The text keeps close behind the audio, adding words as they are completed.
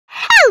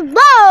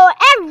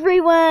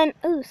everyone.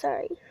 Ooh,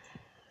 sorry.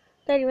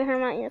 That even hurt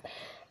my ears.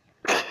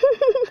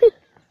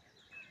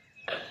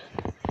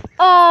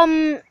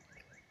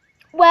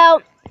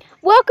 Well,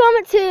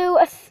 welcome to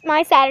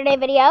my Saturday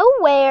video,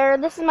 where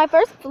this is my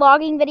first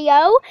vlogging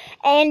video,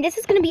 and this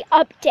is going to be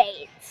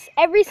updates.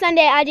 Every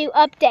Sunday I do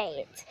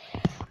updates.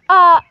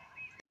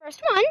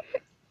 First one.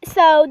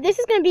 So this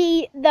is going to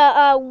be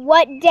the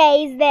what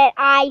days that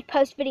I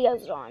post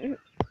videos on.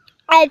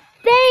 I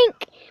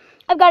think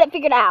I've got it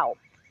figured out,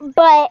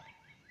 but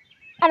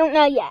I don't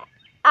know yet.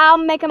 I'll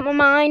make up my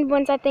mind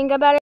once I think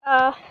about it.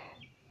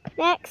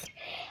 Next,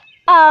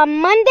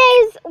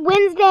 Mondays,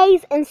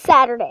 Wednesdays, and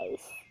Saturdays.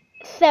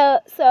 So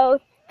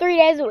 3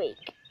 days a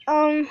week.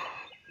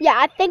 Yeah,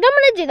 I think I'm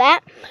gonna do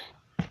that.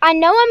 I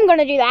know I'm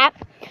gonna do that.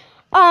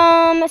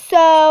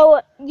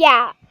 So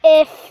yeah,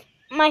 if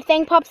my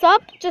thing pops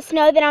up, just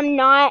know that I'm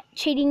not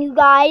cheating you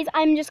guys.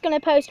 I'm just gonna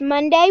post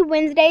Monday,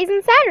 Wednesdays,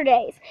 and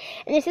Saturdays.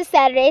 And this is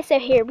Saturday, so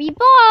here we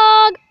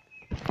vlog.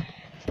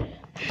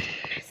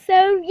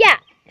 So yeah,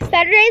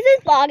 Saturdays is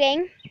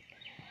vlogging.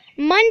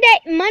 Monday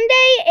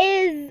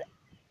is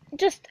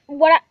just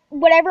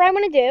whatever I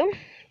want to do.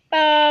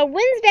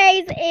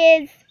 Wednesdays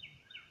is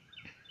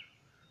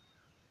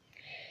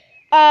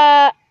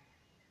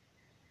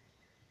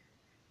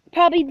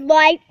probably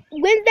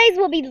Wednesdays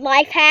will be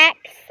life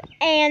hacks,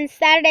 and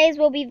Saturdays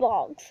will be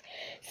vlogs.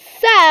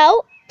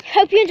 So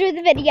hope you enjoyed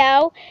the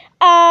video.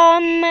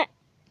 Yeah.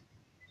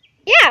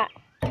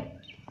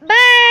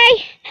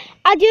 Bye.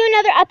 I'll do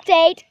another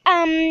update.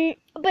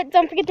 But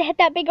don't forget to hit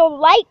that big old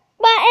like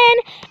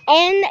button.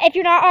 And if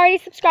you're not already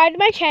subscribed to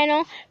my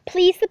channel,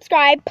 please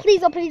subscribe.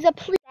 Please, oh please, oh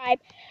please subscribe.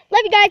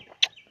 Love you guys.